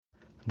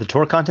The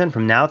Torah content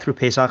from now through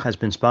Pesach has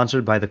been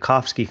sponsored by the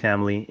Kofsky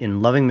family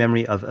in loving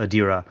memory of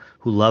Adira,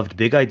 who loved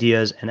big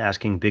ideas and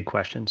asking big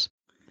questions.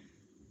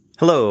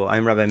 Hello,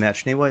 I'm Rabbi Matt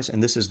Schneeweiss,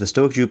 and this is the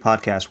Stoic Jew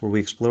podcast where we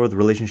explore the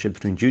relationship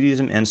between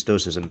Judaism and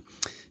Stoicism.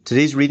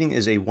 Today's reading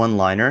is a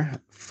one-liner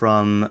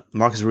from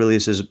Marcus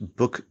Aurelius'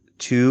 Book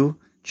 2,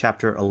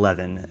 Chapter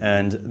 11,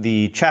 and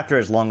the chapter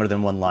is longer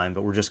than one line,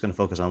 but we're just going to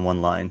focus on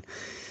one line.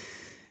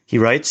 He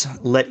writes,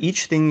 "Let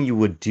each thing you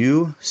would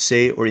do,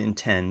 say, or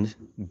intend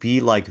be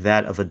like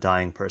that of a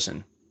dying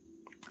person."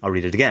 I'll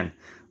read it again.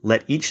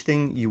 "Let each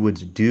thing you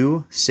would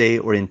do, say,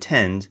 or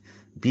intend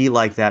be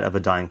like that of a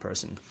dying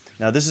person."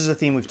 Now, this is a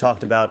theme we've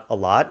talked about a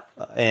lot,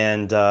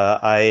 and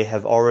I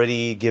have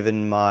already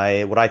given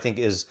what I think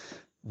is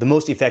the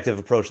most effective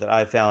approach that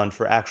I've found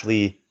for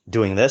actually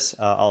doing this.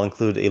 I'll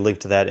include a link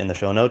to that in the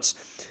show notes.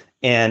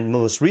 And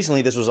most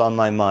recently, this was on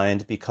my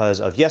mind because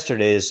of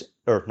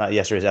not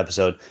yesterday's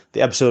episode,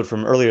 the episode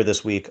from earlier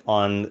this week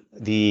on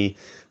the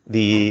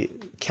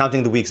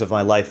counting the weeks of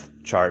my life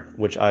chart,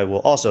 which I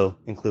will also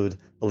include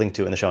a link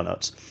to in the show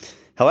notes.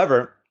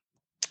 However,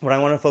 what I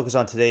want to focus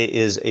on today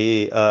is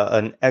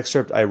an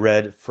excerpt I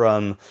read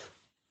from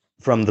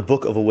the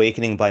Book of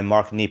Awakening by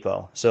Mark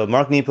Nepo. So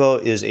Mark Nepo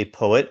is a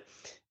poet,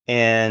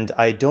 and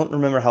I don't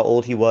remember how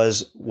old he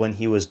was when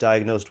he was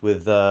diagnosed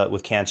with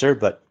cancer,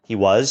 but he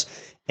was.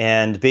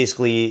 And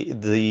basically,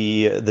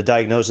 the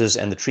diagnosis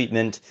and the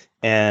treatment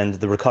and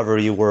the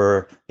recovery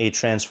were a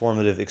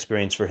transformative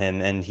experience for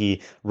him. And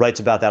he writes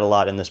about that a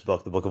lot in this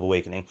book, the Book of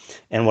Awakening.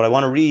 And what I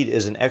want to read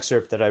is an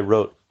excerpt that I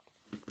wrote.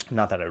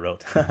 Not that I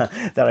wrote,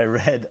 that I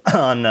read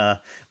on, I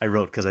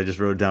wrote because I just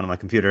wrote it down on my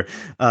computer,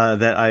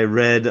 that I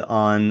read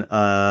on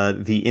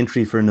the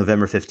entry for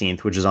November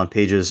 15th, which is on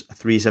pages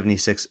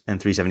 376 and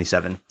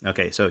 377.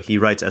 Okay, so he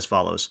writes as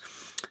follows.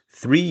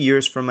 3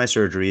 years from my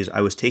surgeries,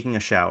 I was taking a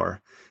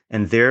shower,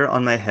 and there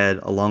on my head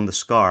along the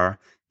scar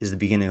is the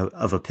beginning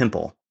of a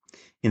pimple.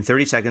 In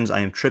 30 seconds, I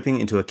am tripping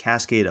into a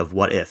cascade of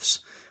what-ifs.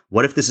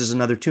 What if this is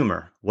another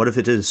tumor? What if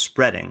it is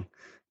spreading?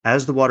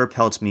 As the water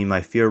pelts me,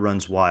 my fear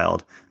runs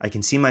wild. I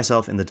can see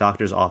myself in the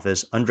doctor's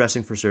office,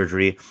 undressing for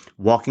surgery,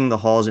 walking the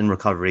halls in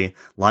recovery,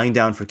 lying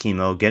down for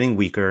chemo, getting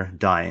weaker,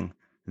 dying.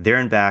 There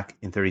and back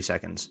in 30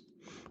 seconds.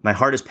 My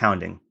heart is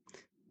pounding,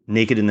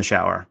 naked in the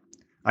shower.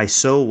 I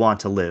so want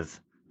to live.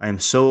 I am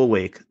so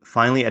awake,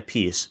 finally at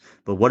peace.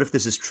 But what if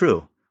this is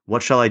true?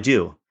 What shall I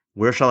do?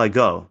 Where shall I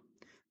go?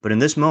 But in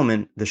this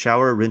moment, the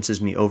shower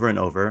rinses me over and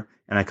over,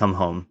 and I come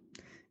home.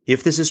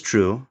 If this is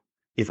true,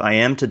 if I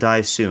am to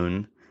die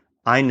soon,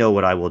 I know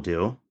what I will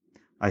do.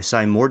 I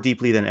sigh more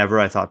deeply than ever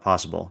I thought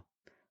possible.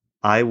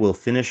 I will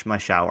finish my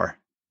shower.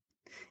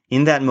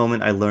 In that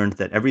moment, I learned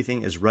that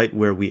everything is right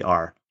where we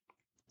are.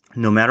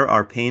 No matter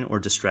our pain or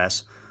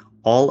distress,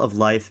 all of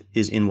life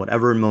is in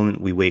whatever moment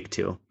we wake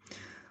to.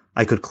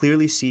 I could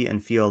clearly see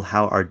and feel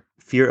how our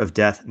fear of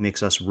death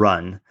makes us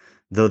run,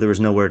 though there is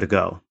nowhere to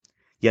go.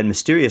 Yet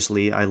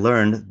mysteriously, I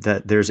learned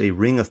that there's a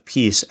ring of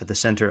peace at the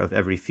center of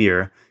every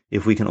fear,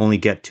 if we can only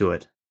get to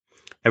it.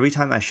 Every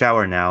time I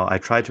shower now, I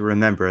try to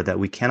remember that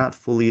we cannot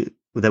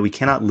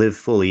live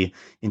fully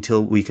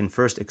until we can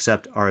first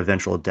accept our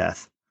eventual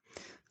death.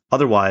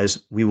 Otherwise,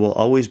 we will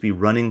always be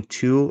running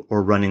to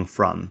or running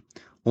from.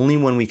 Only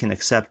when we can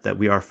accept that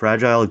we are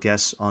fragile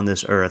guests on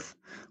this earth,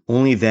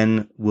 only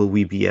then will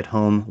we be at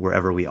home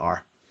wherever we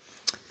are.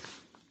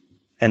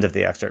 End of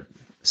the excerpt.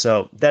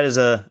 So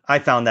I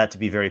found that to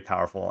be very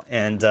powerful.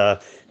 And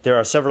there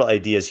are several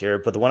ideas here,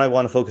 but the one I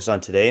want to focus on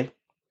today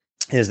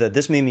is that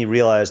this made me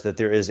realize that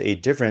there is a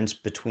difference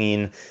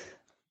between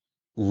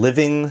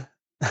living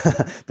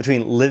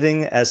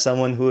as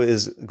someone who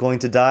is going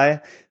to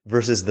die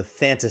versus the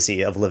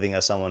fantasy of living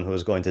as someone who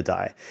is going to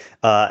die.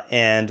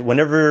 And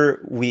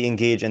whenever we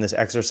engage in this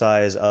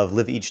exercise of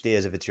live each day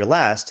as if it's your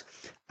last,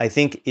 I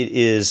think it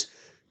is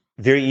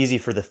very easy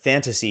for the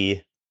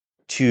fantasy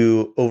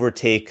to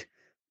overtake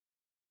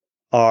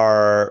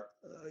our,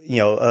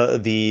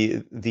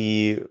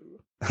 the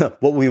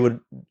what we would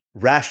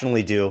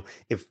rationally do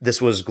if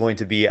this was going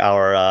to be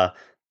our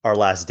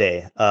last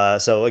day.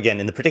 So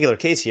again, in the particular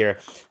case here,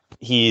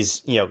 he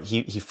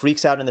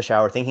freaks out in the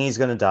shower thinking he's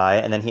going to die,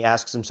 and then he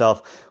asks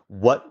himself,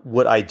 what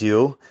would I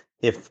do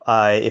if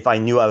I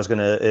knew I was going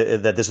to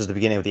that this was the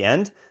beginning of the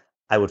end?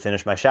 I would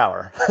finish my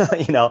shower,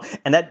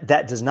 and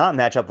that does not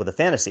match up with the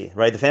fantasy,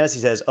 right? The fantasy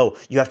says, oh,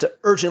 you have to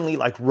urgently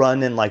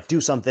run and do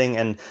something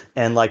and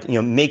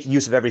make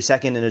use of every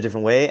second in a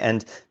different way.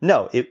 And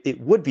no, it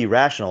would be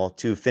rational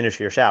to finish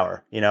your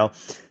shower,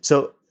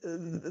 So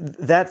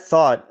that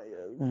thought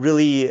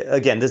really,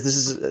 again, this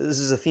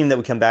is a theme that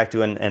we come back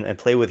to and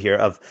play with here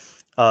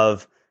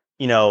of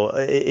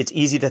it's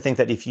easy to think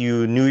that if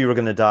you knew you were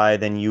going to die,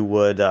 then you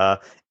would,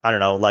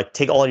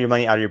 take all your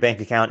money out of your bank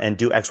account and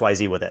do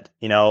XYZ with it,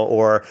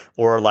 or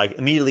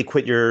immediately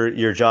quit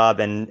your job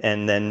and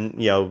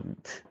then,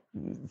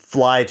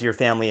 fly to your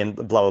family and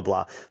blah, blah,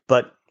 blah.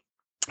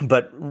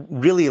 But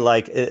really,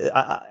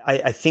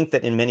 I think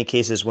that in many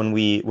cases when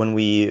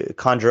we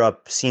conjure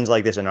up scenes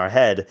like this in our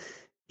head,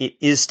 it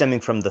is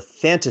stemming from the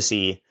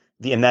fantasy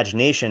the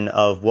imagination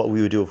of what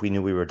we would do if we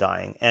knew we were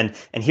dying. And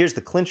here's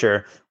the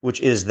clincher, which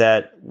is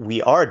that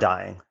we are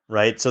dying,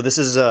 right? So this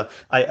is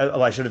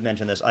I should have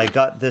mentioned this. I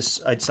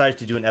decided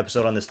to do an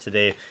episode on this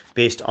today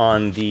based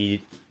on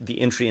the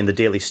entry in the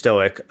Daily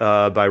Stoic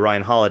by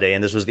Ryan Holiday,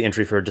 and this was the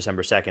entry for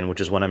December 2nd, which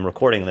is when I'm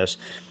recording this.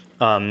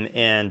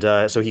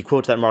 So he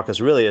quotes that Marcus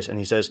Aurelius, and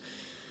he says,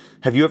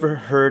 "Have you ever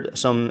heard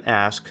some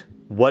ask,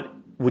 what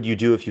would you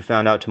do if you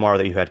found out tomorrow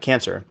that you had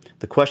cancer?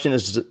 The question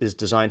is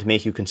designed to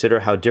make you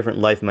consider how different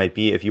life might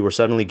be if you were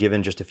suddenly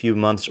given just a few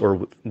months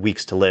or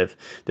weeks to live.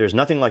 There's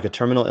nothing like a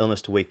terminal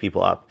illness to wake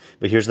people up.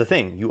 But here's the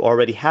thing, you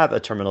already have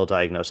a terminal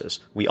diagnosis.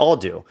 We all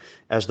do.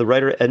 As the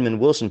writer Edmund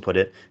Wilson put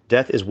it,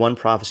 death is one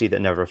prophecy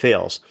that never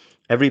fails.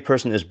 Every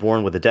person is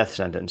born with a death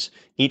sentence.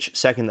 Each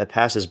second that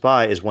passes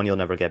by is one you'll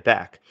never get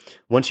back.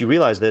 Once you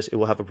realize this, it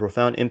will have a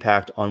profound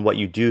impact on what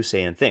you do,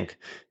 say, and think.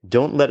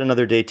 Don't let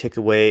another day tick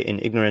away in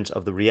ignorance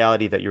of the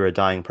reality that you're a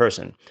dying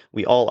person.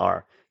 We all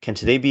are. Can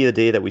today be the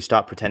day that we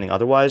stop pretending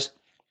otherwise?"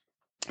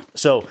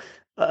 So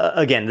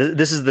again,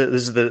 this is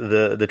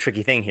the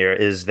tricky thing here,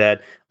 is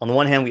that on the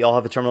one hand, we all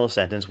have a terminal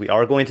sentence. We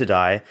are going to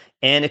die,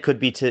 and it could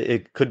be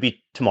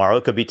tomorrow,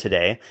 it could be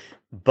today,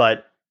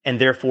 and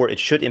therefore it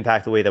should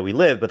impact the way that we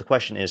live. But the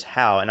question is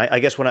how. And I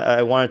guess what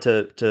I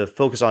wanted to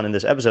focus on in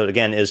this episode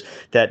again is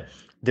that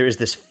there is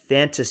this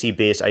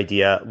fantasy-based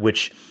idea,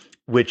 which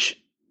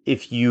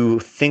if you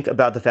think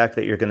about the fact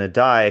that you're going to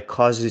die,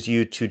 causes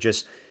you to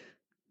just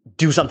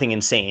do something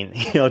insane,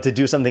 to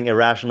do something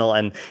irrational.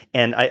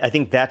 And I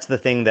think that's the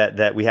thing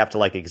that we have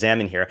to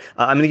examine here.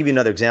 I'm going to give you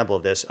another example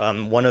of this.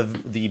 One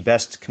of the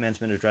best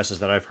commencement addresses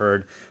that I've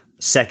heard,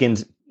 I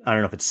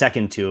don't know if it's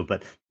second to,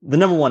 but the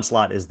number one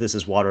slot is "This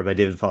Is Water" by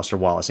David Foster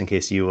Wallace, in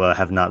case you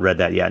have not read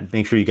that yet.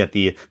 Make sure you get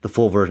the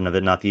full version of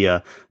it, not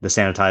the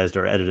sanitized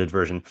or edited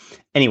version.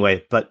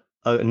 Anyway, but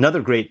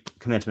another great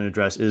commencement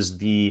address is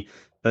the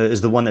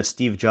one that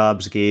Steve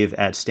Jobs gave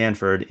at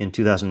Stanford in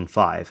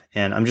 2005.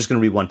 And I'm just going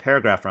to read one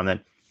paragraph from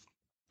it.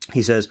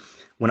 He says,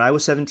 "When I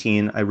was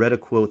 17, I read a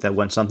quote that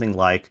went something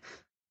like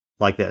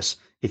this: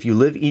 if you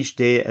live each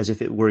day as if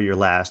it were your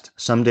last,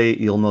 someday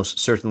you'll most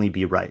certainly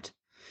be right.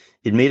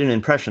 It made an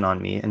impression on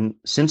me, and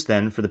since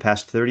then, for the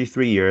past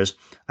 33 years,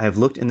 I have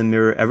looked in the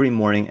mirror every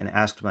morning and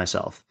asked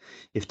myself,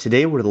 if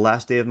today were the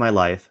last day of my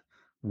life,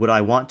 would I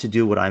want to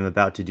do what I'm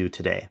about to do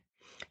today?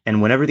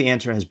 And whenever the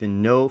answer has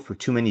been no for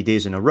too many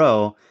days in a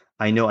row,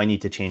 I know I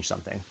need to change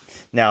something."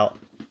 Now,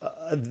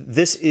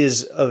 this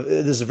is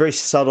a very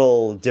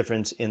subtle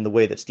difference in the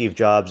way that Steve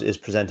Jobs is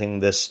presenting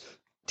this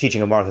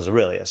teaching of Marcus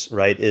Aurelius,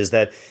 right? Is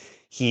that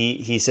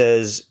he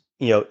says,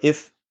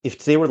 if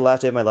today were the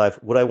last day of my life,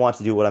 would I want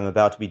to do what I'm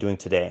about to be doing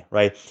today,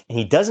 right? And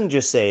he doesn't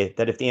just say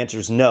that if the answer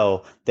is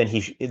no, then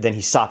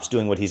he stops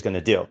doing what he's going to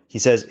do. He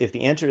says if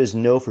the answer is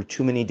no for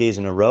too many days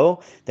in a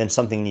row, then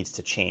something needs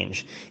to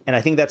change. And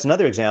I think that's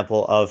another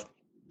example of,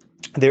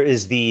 there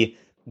is the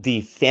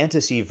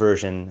fantasy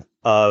version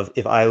of,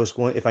 if I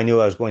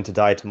knew I was going to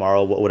die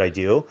tomorrow, what would I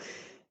do?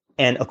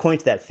 And according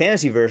to that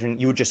fantasy version,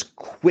 you would just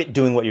quit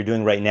doing what you're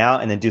doing right now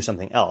and then do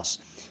something else.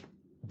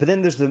 But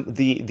then there's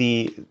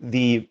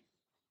the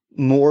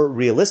more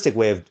realistic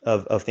way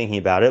of thinking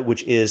about it,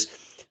 which is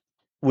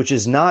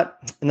not,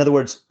 in other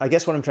words, I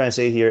guess what I'm trying to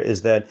say here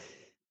is that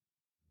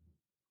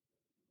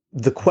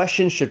the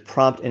question should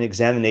prompt an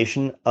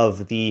examination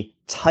of the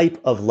type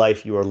of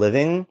life you are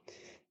living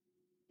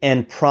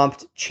and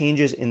prompt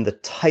changes in the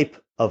type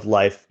of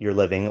life you're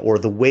living, or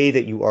the way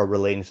that you are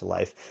relating to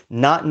life,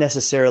 not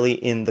necessarily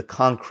in the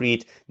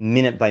concrete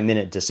minute by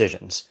minute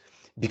decisions.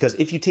 Because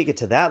if you take it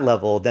to that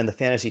level, then the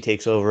fantasy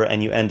takes over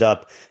and you end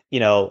up,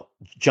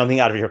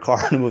 jumping out of your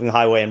car on a moving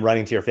highway and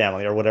running to your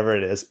family or whatever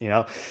it is,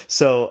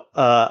 So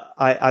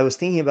I was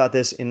thinking about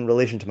this in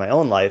relation to my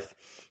own life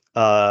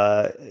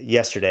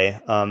yesterday.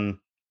 And,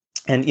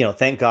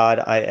 thank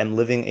God I am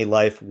living a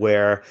life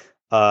where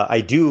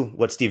I do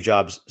what Steve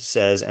Jobs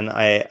says, and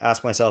I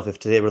ask myself, if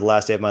today were the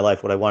last day of my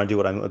life, would I want to do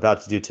what I'm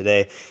about to do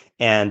today?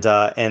 And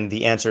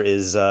the answer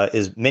is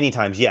many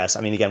times yes.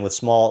 I mean, again, with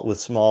small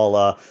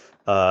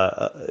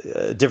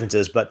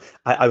differences, but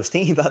I was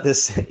thinking about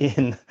this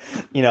in,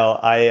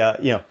 I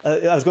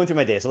was going through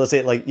my day. So let's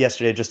say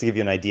yesterday, just to give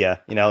you an idea,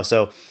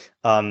 so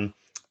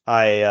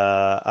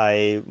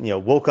I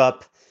woke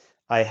up.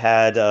 I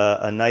had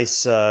a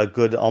nice,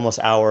 good almost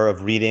hour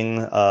of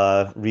reading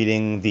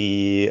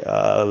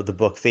the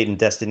book Fate and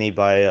Destiny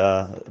by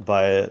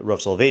Rav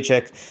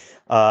Soloveitchik,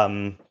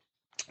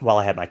 while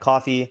I had my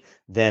coffee.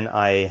 Then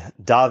I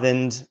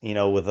davened,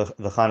 with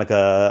the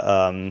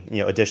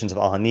Hanukkah, editions of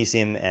Al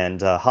Hanisim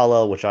and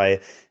Hallel, which I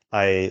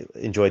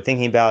enjoyed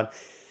thinking about.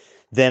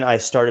 Then I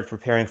started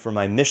preparing for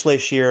my Mishlei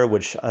Shir,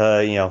 which,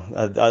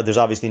 there's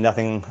obviously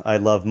nothing I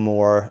love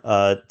more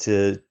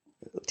to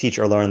teach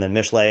or learn than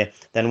Mishlei.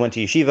 Then went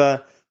to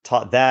yeshiva,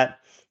 taught that,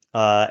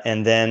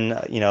 and then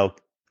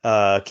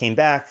came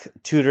back,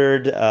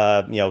 tutored,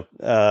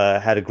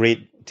 had a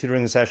great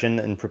tutoring session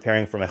and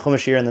preparing for my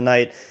Chumash year in the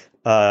night.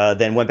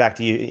 Then went back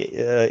to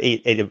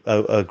ate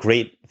a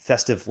great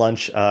festive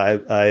lunch.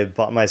 I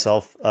bought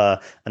myself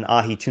an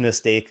ahi tuna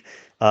steak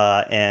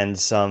and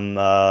some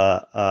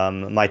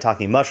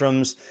maitake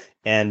mushrooms,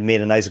 and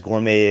made a nice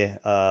gourmet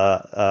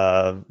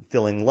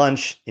filling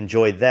lunch.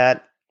 Enjoyed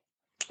that.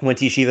 Went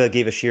to yeshiva,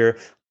 gave a shir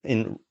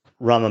in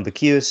Rambam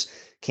Bekius,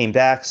 came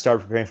back,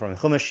 started preparing for my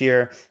Chumash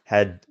shir,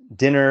 had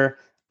dinner,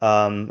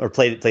 or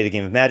played a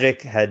game of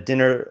Magic, had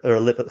dinner, or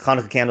lit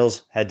Hanukkah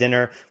candles, had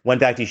dinner, went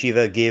back to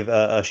yeshiva, gave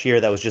a shir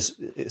that was just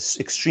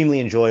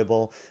extremely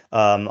enjoyable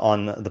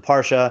on the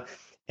Parsha,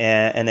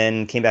 and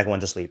then came back and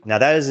went to sleep. Now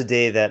that is a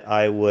day that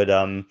I would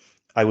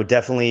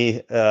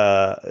definitely,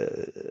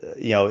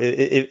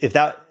 if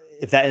that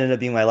ended up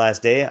being my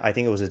last day, I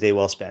think it was a day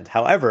well spent.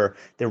 However,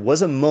 there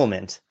was a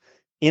moment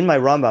in my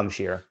Rambam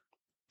shir,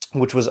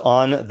 which was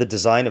on the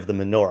design of the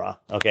menorah,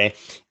 okay?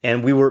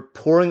 And we were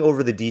poring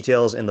over the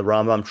details in the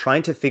Rambam,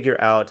 trying to figure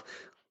out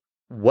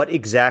what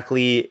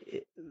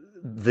exactly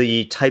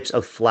the types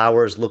of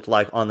flowers looked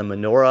like on the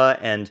menorah,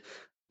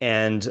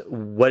 and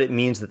what it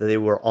means that they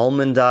were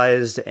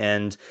almondized,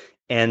 and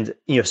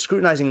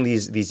scrutinizing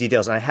these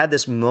details. And I had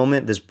this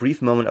moment, this brief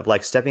moment of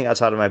like stepping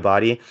outside of my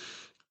body,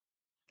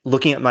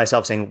 looking at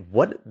myself saying,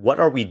 what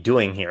are we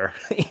doing here?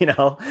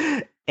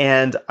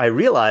 And I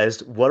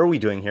realized, what are we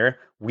doing here?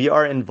 We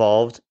are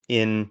involved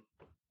in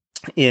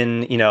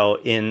Torah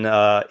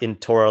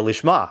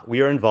Lishma.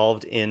 We are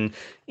involved in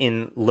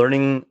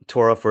learning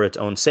Torah for its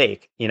own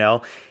sake,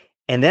 And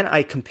then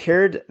I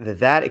compared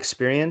that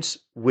experience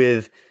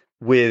with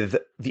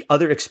the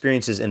other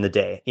experiences in the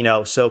day,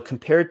 So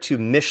compared to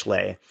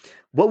Mishlei,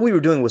 what we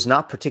were doing was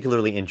not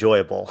particularly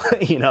enjoyable,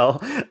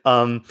 and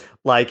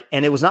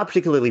it was not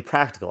particularly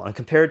practical. And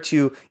compared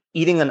to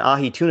eating an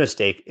ahi tuna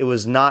steak, it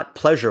was not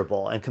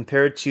pleasurable. And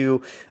compared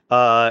to,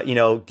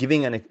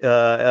 giving my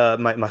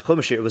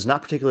chumash shir, it was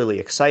not particularly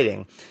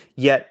exciting.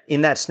 Yet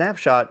in that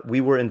snapshot, we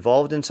were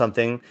involved in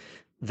something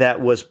that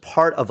was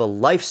part of a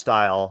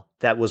lifestyle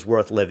that was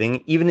worth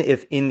living, even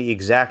if in the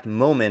exact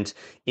moment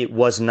it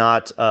was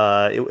not.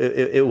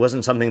 It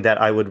wasn't something that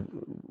I would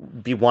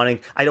be wanting.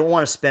 I don't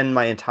want to spend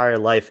my entire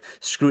life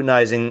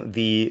scrutinizing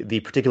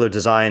the particular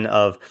design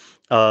of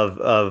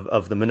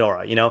the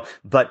menorah,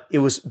 But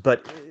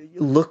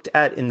looked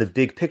at in the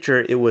big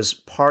picture, it was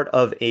part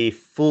of a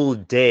full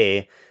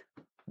day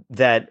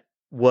that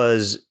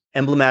was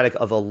emblematic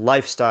of a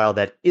lifestyle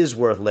that is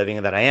worth living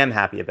and that I am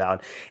happy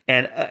about.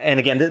 And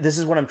again, this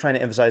is what I'm trying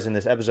to emphasize in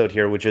this episode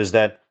here, which is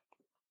that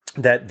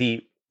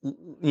the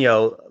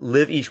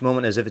live each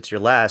moment as if it's your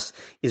last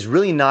is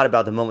really not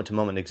about the moment to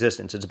moment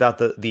existence. It's about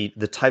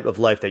the type of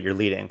life that you're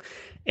leading.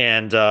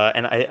 And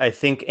I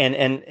think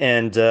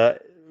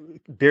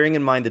bearing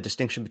in mind the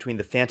distinction between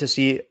the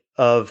fantasy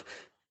of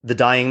the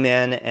dying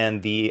man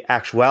and the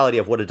actuality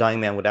of what a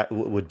dying man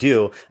would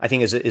do, I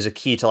think is a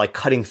key to like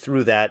cutting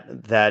through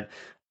that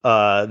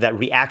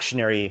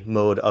reactionary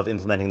mode of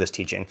implementing this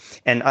teaching.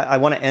 And I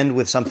want to end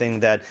with something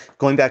that,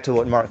 going back to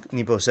what Mark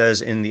Nepo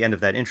says in the end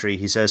of that entry,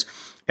 he says,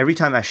 "Every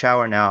time I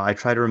shower now, I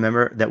try to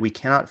remember that we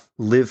cannot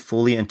live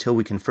fully until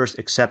we can first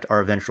accept our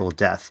eventual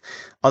death.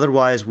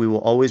 Otherwise, we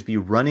will always be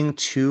running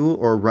to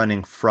or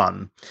running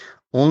from.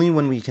 Only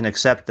when we can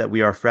accept that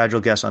we are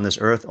fragile guests on this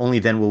earth, only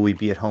then will we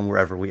be at home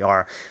wherever we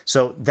are."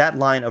 So that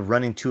line of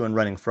running to and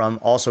running from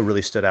also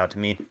really stood out to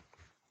me.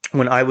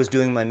 When I was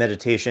doing my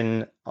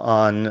meditation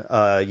on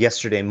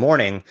yesterday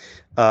morning,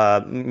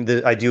 I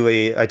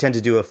tend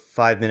to do a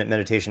 5-minute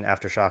meditation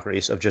after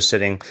chakras of just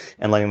sitting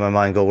and letting my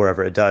mind go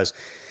wherever it does.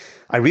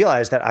 I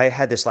realized that I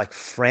had this like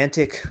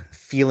frantic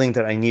feeling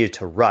that I needed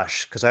to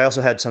rush, because I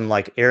also had some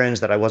like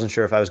errands that I wasn't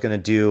sure if I was going to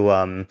do,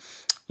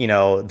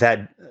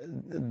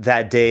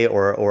 that day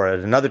or at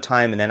another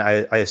time. And then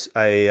I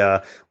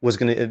was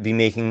going to be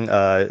making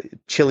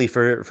chili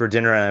for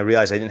dinner, and I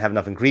realized I didn't have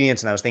enough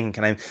ingredients, and I was thinking,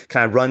 can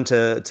I run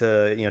to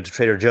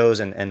Trader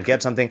Joe's and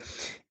get something?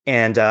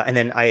 And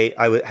then I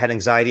had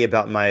anxiety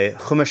about my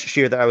chumash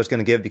shir that I was going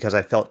to give, because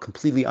I felt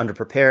completely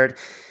underprepared.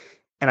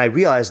 And I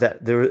realized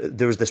that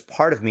there was this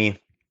part of me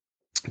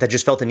that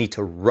just felt the need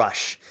to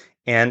rush.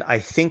 And I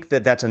think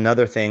that that's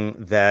another thing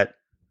that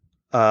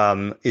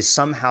is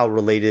somehow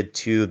related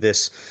to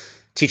this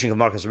teaching of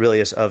Marcus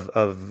Aurelius of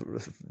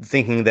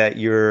thinking that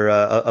you're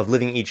of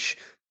living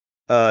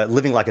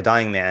like a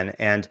dying man,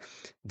 and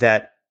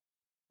that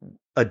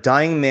a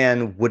dying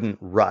man wouldn't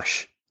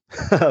rush.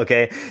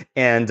 Okay,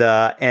 and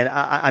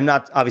I'm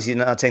not obviously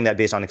not saying that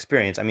based on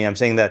experience. I mean, I'm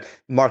saying that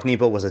Mark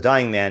Nepo was a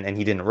dying man and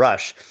he didn't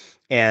rush.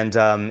 And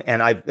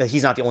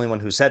he's not the only one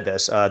who said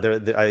this.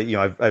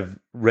 I've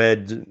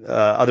read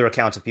other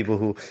accounts of people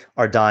who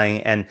are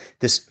dying, and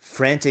this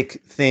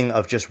frantic thing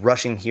of just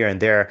rushing here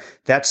and there.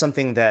 That's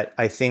something that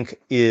I think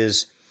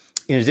is,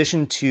 in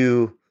addition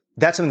to,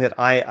 that's something that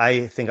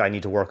I think I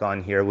need to work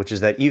on here, which is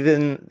that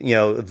even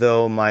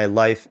though my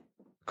life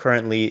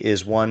currently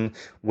is one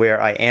where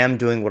I am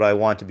doing what I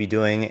want to be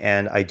doing,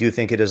 and I do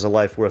think it is a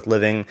life worth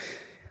living,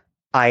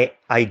 I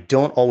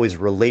don't always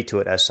relate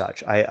to it as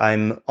such.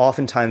 I'm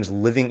oftentimes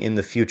living in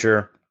the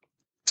future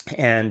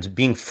and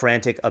being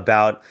frantic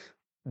about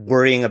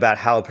worrying about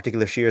how a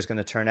particular shir is going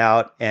to turn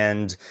out,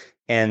 and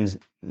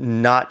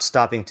not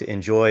stopping to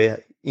enjoy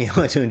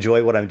to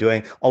enjoy what I'm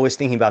doing, always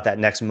thinking about that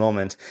next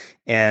moment.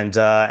 And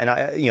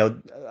I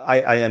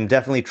am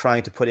definitely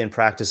trying to put in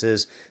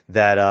practices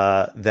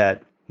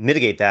that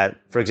mitigate that.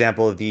 For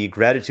example, the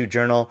gratitude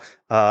journal,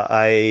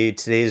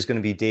 today is going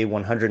to be day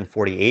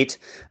 148.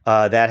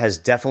 That has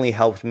definitely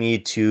helped me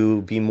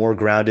to be more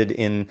grounded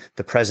in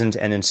the present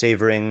and in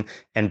savoring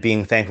and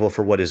being thankful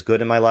for what is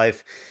good in my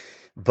life.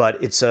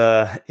 But it's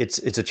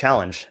a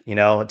challenge,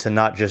 to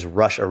not just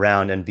rush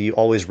around and be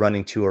always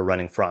running to or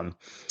running from.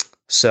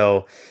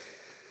 So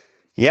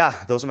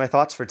yeah, those are my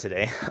thoughts for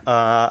today.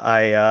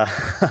 I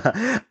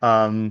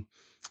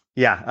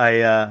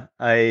yeah,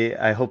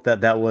 I hope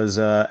that was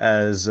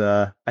as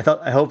I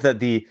hope that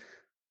the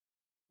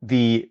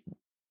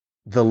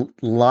the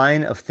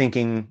line of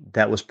thinking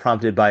that was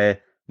prompted by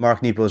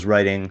Mark Nepo's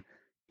writing,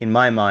 in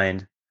my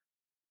mind,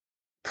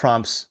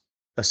 prompts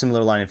a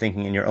similar line of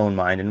thinking in your own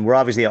mind. And we're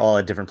obviously all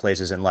at different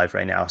places in life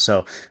right now.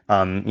 So,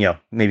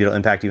 maybe it'll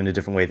impact you in a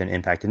different way than it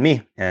impacted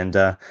me. And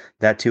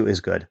that too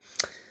is good.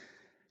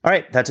 All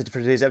right, that's it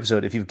for today's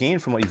episode. If you've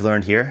gained from what you've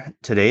learned here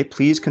today,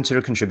 please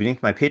consider contributing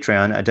to my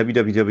Patreon at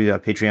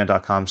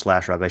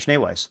www.patreon.com/Rabbi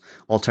Schneeweiss.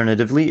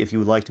 Alternatively, if you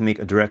would like to make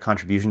a direct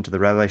contribution to the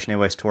Rabbi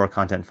Schneeweiss Torah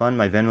Content Fund,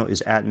 my Venmo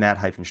is at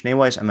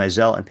Matt-Schneeweiss, and my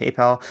Zelle and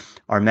PayPal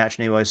are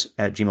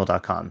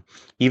mattschneeweiss@gmail.com.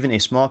 Even a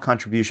small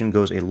contribution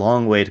goes a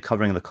long way to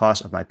covering the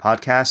cost of my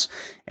podcasts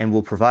and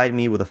will provide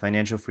me with a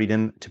financial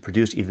freedom to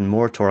produce even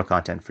more Torah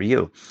content for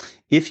you.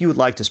 If you would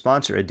like to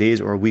sponsor a day's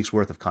or a week's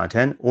worth of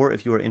content, or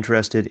if you are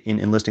interested in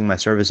enlisting my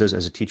services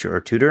as a teacher or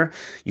tutor,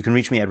 you can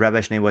reach me at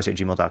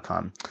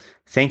rabbischneeweiss@gmail.com.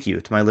 Thank you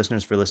to my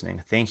listeners for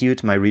listening. Thank you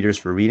to my readers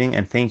for reading,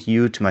 and thank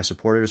you to my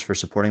supporters for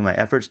supporting my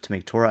efforts to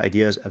make Torah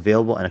ideas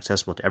available and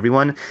accessible to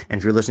everyone. And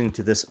if you're listening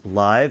to this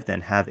live,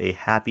 then have a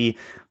happy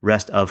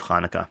rest of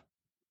Hanukkah.